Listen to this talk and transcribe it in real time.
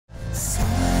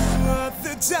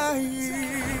Dive!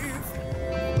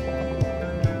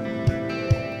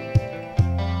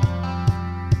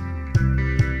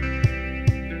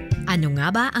 Ano nga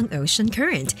ba ang ocean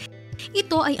current?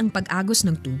 Ito ay ang pag-agos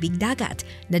ng tubig dagat.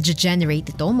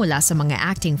 Nag-generate ito mula sa mga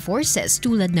acting forces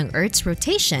tulad ng Earth's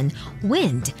rotation,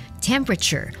 wind,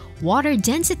 temperature, water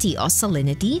density o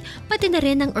salinity, pati na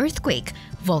rin ng earthquake,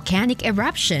 volcanic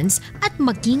eruptions at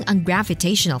maging ang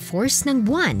gravitational force ng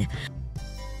buwan.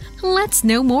 Let's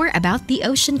know more about the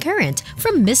ocean current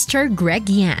from Mr. Greg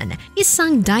Yan,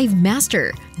 isang dive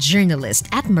master, journalist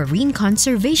at marine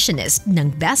conservationist ng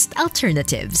Best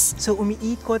Alternatives. So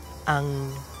umiikot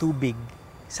ang tubig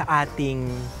sa ating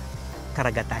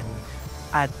karagatan.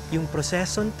 At yung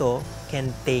prosesong to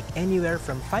can take anywhere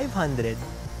from 500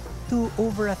 to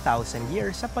over 1,000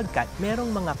 years sapagkat merong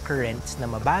mga currents na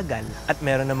mabagal at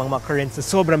meron namang mga currents na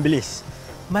sobrang bilis.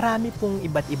 Marami pong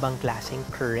iba't ibang klaseng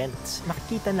currents.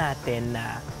 Makikita natin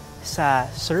na sa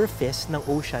surface ng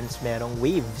oceans merong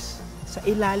waves. Sa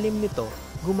ilalim nito,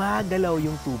 gumagalaw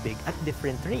yung tubig at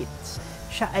different rates.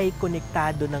 Siya ay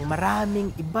konektado ng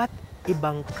maraming iba't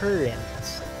ibang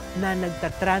currents na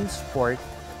nagtatransport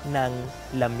ng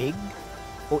lamig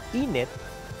o init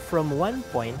from one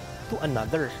point to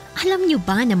another. Alam niyo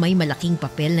ba na may malaking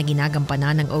papel na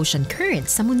ginagampanan ng ocean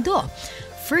current sa mundo?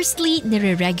 Firstly,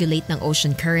 nire-regulate ng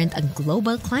ocean current ang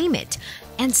global climate.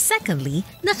 And secondly,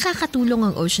 nakakatulong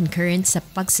ang ocean current sa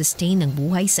pag-sustain ng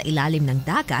buhay sa ilalim ng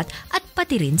dagat at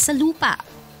pati rin sa lupa.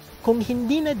 Kung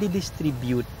hindi na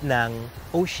didistribute ng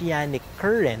oceanic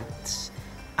currents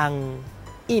ang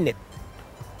init,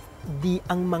 di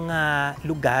ang mga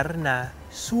lugar na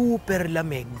super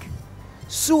lamig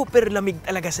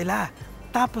talaga sila.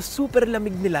 Tapos super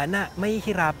lamig nila na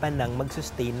mahihirapan ng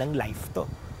mag-sustain ng life to.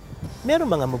 Meron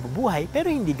mga mabubuhay pero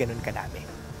hindi ganun kadami.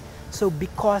 So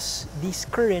because these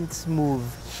currents move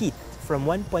heat from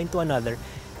one point to another,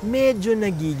 medyo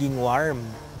nagiging warm.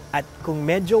 At kung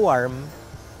medyo warm,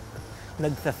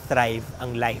 nagta-thrive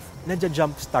ang life.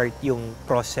 Nadja-jumpstart yung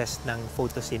process ng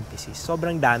photosynthesis.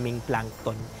 Sobrang daming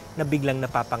plankton na biglang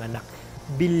napapanganak.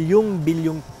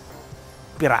 Bilyong-bilyong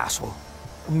piraso.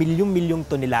 Milyong-milyong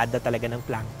tonelada talaga ng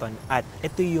plankton. At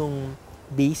ito yung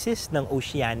basis ng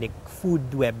oceanic food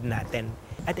web natin.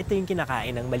 At ito yung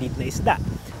kinakain ng maliit na isda.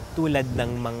 Tulad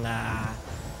ng mga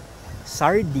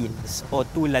sardines o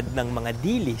tulad ng mga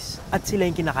dilis. At sila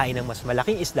yung kinakain ng mas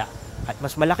malaking isda. At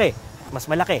mas malaki. At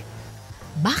mas malaki.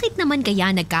 Bakit naman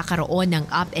kaya nagkakaroon ng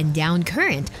up and down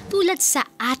current tulad sa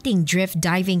ating drift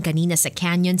diving kanina sa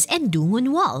canyons and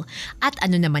Dungon Wall? At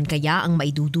ano naman kaya ang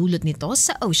maidudulot nito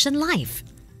sa ocean life?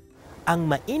 Ang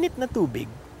mainit na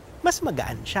tubig, mas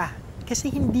magaan siya. Kasi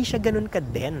hindi siya ganun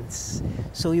ka-dense.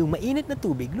 So yung mainit na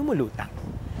tubig, lumulutang.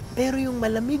 Pero yung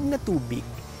malamig na tubig,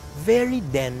 very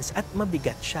dense at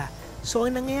mabigat siya. So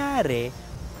ang nangyayari,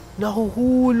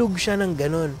 nahuhulog siya ng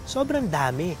ganun. Sobrang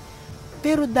dami.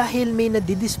 Pero dahil may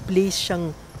nadidisplace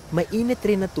siyang mainit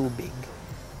rin na tubig,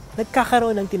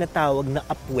 nagkakaroon ng tinatawag na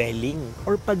upwelling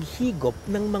or paghigop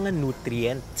ng mga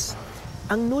nutrients.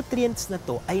 Ang nutrients na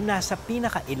to ay nasa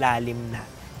pinakailalim na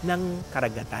ng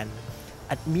karagatan.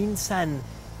 At minsan,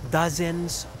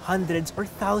 dozens, hundreds, or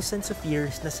thousands of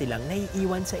years na silang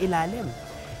naiiwan sa ilalim.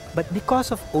 But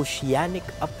because of oceanic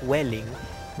upwelling,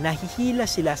 nahihila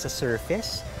sila sa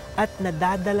surface at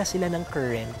nadadala sila ng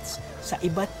currents sa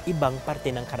iba't ibang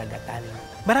parte ng karagatan.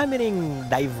 Marami ring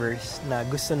divers na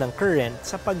gusto ng current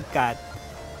sapagkat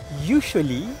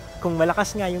usually, kung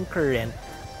malakas nga yung current,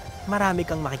 marami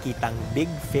kang makikitang big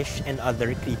fish and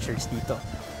other creatures dito.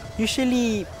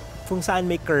 Usually, kung saan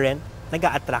may current,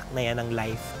 nag-a-attract na yan ng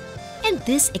life. And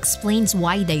this explains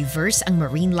why diverse ang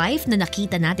marine life na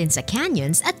nakita natin sa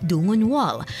canyons at Dungon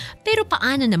Wall. Pero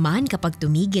paano naman kapag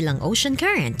tumigil ang ocean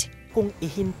current? Kung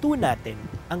ihinto natin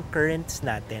ang currents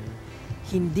natin,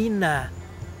 hindi na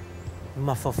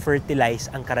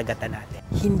mafo-fertilize ang karagatan natin.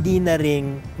 Hindi na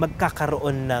ring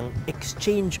magkakaroon ng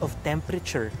exchange of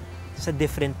temperature sa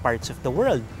different parts of the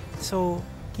world. So,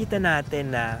 kita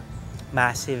natin na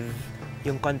massive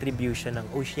yung contribution ng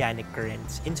oceanic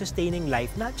currents in sustaining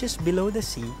life not just below the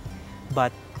sea,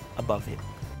 but above it.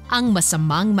 Ang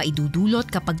masamang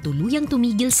maidudulot kapag tuluyang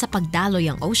tumigil sa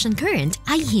pagdaloy ang ocean current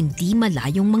ay hindi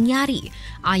malayong mangyari.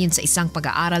 Ayon sa isang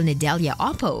pag-aaral ni Delia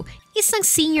Oppo, isang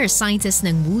senior scientist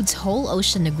ng Woods Hole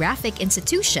Oceanographic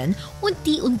Institution,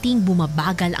 unti-unting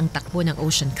bumabagal ang takbo ng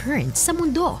ocean current sa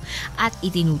mundo. At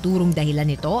itinuturong dahilan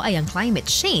nito ay ang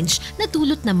climate change na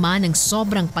dulot naman ng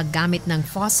sobrang paggamit ng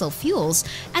fossil fuels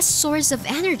as source of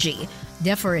energy,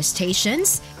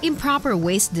 deforestations, improper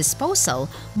waste disposal,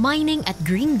 mining at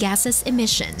green gases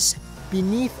emissions.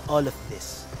 Beneath all of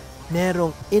this,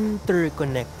 merong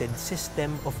interconnected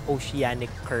system of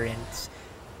oceanic currents.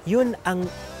 Yun ang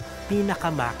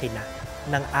pinakamakina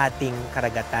ng ating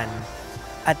karagatan.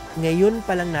 At ngayon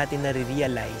pa lang natin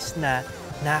nare-realize na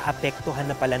naapektuhan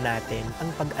na pala natin ang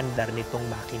pag-andar nitong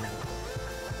makina.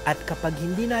 At kapag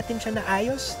hindi natin siya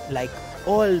naayos, like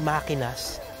all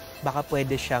makinas, baka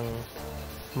pwede siyang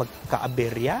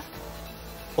magkaaberya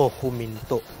o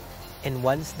huminto. And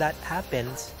once that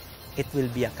happens, it will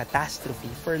be a catastrophe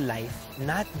for life,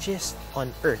 not just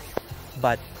on Earth,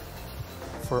 but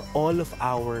for all of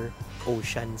our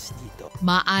oceans dito.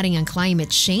 Maaring ang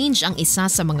climate change ang isa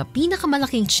sa mga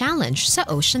pinakamalaking challenge sa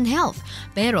ocean health.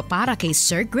 Pero para kay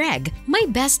Sir Greg, may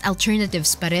best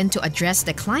alternatives pa rin to address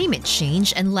the climate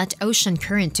change and let ocean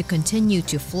current to continue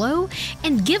to flow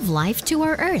and give life to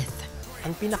our Earth.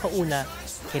 Ang pinakauna,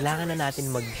 kailangan na natin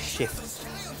mag-shift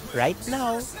right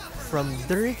now from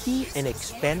dirty and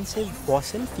expensive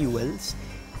fossil fuels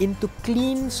into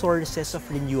clean sources of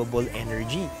renewable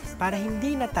energy para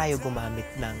hindi na tayo gumamit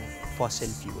ng fossil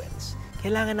fuels.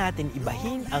 Kailangan natin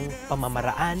ibahin ang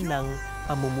pamamaraan ng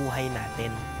pamumuhay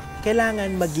natin.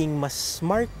 Kailangan maging mas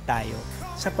smart tayo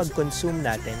sa pag-consume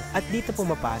natin at dito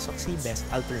pumapasok si best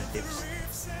alternatives.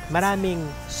 Maraming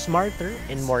smarter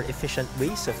and more efficient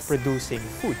ways of producing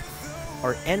food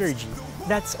or energy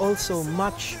that's also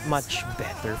much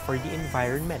better for the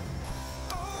environment.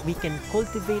 We can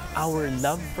cultivate our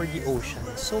love for the ocean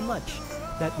so much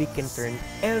that we can turn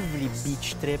every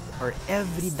beach trip or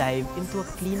every dive into a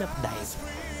cleanup dive.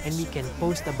 And we can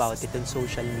post about it on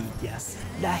social media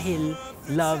dahil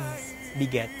love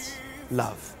begets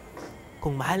love.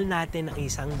 Kung mahal natin ang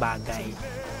isang bagay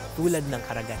tulad ng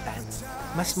karagatan,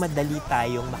 mas madali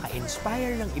tayong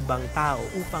maka-inspire ng ibang tao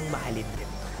upang mahalin din.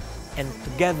 And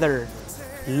together,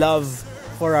 love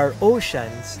for our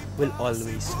oceans will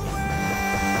always win.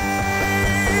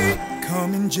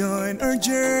 Come and join our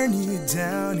journey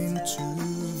down into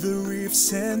the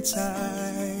reefs and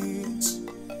tides.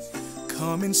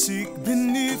 Come and seek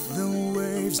beneath the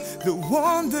waves the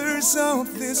wonders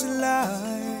of this life.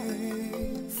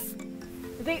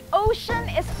 The ocean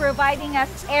is providing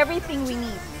us everything we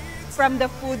need, from the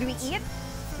food we eat,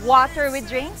 water we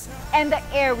drink, and the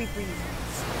air we breathe.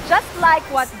 Just like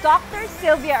what Dr.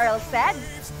 Sylvia Earle said,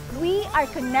 we are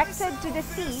connected to the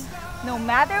sea no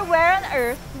matter where on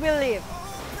Earth we live.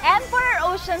 And for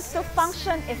our oceans to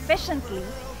function efficiently,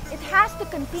 it has to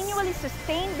continually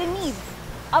sustain the needs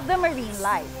of the marine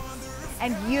life.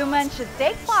 And humans should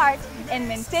take part in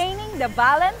maintaining the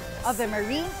balance of the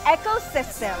marine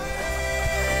ecosystem.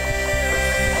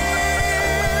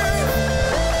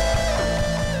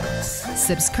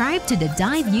 Subscribe to the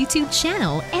Dive YouTube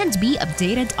channel and be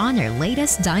updated on our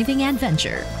latest diving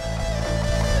adventure.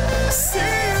 See you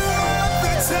at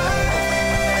the time.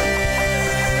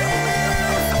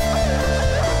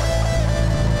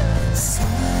 See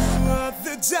you at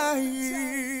the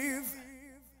dive.